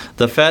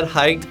The Fed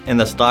hiked and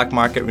the stock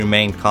market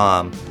remained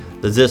calm.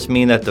 Does this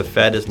mean that the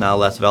Fed is now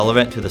less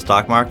relevant to the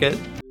stock market?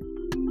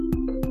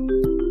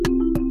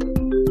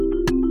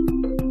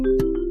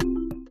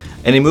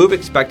 In a move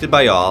expected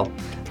by all,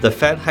 the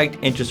Fed hiked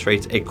interest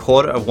rates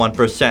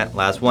 0.25%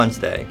 last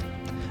Wednesday.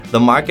 The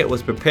market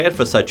was prepared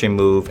for such a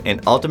move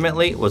and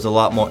ultimately was a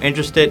lot more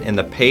interested in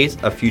the pace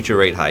of future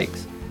rate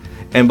hikes.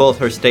 In both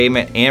her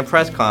statement and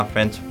press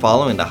conference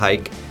following the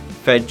hike,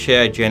 Fed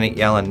Chair Janet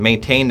Yellen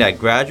maintained that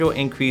gradual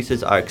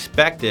increases are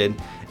expected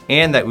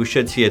and that we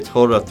should see a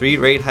total of 3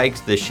 rate hikes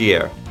this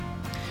year.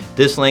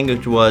 This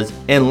language was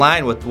in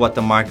line with what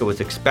the market was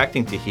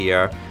expecting to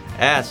hear,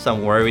 as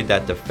some worried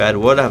that the Fed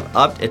would have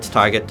upped its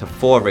target to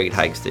 4 rate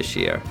hikes this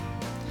year.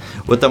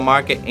 With the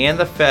market and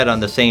the Fed on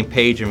the same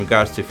page in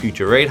regards to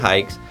future rate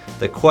hikes,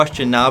 the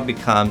question now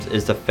becomes,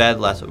 is the Fed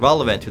less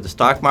relevant to the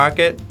stock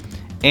market?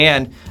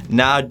 And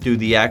now do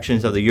the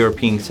actions of the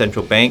European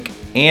Central Bank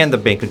and the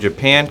Bank of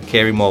Japan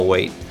carry more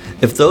weight?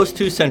 If those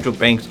two central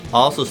banks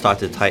also start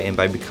to tighten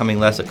by becoming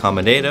less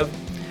accommodative,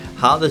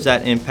 how does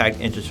that impact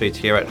interest rates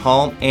here at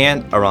home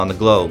and around the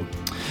globe?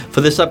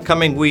 For this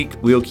upcoming week,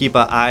 we will keep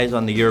our eyes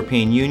on the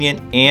European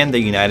Union and the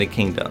United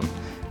Kingdom.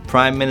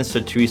 Prime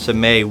Minister Theresa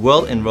May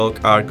will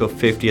invoke Article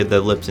 50 of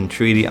the Lisbon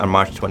Treaty on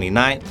March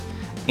 29th,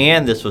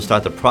 and this will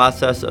start the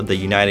process of the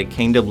United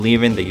Kingdom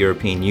leaving the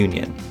European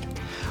Union.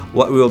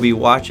 What we will be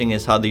watching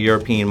is how the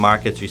European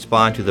markets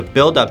respond to the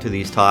build-up to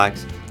these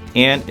talks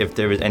and if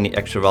there is any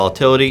extra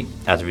volatility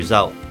as a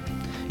result.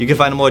 You can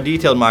find a more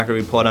detailed market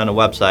report on the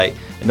website,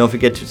 and don't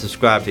forget to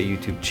subscribe to the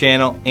YouTube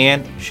channel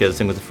and share this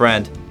thing with a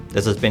friend.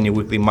 This has been your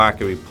weekly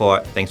market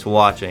report. Thanks for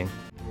watching.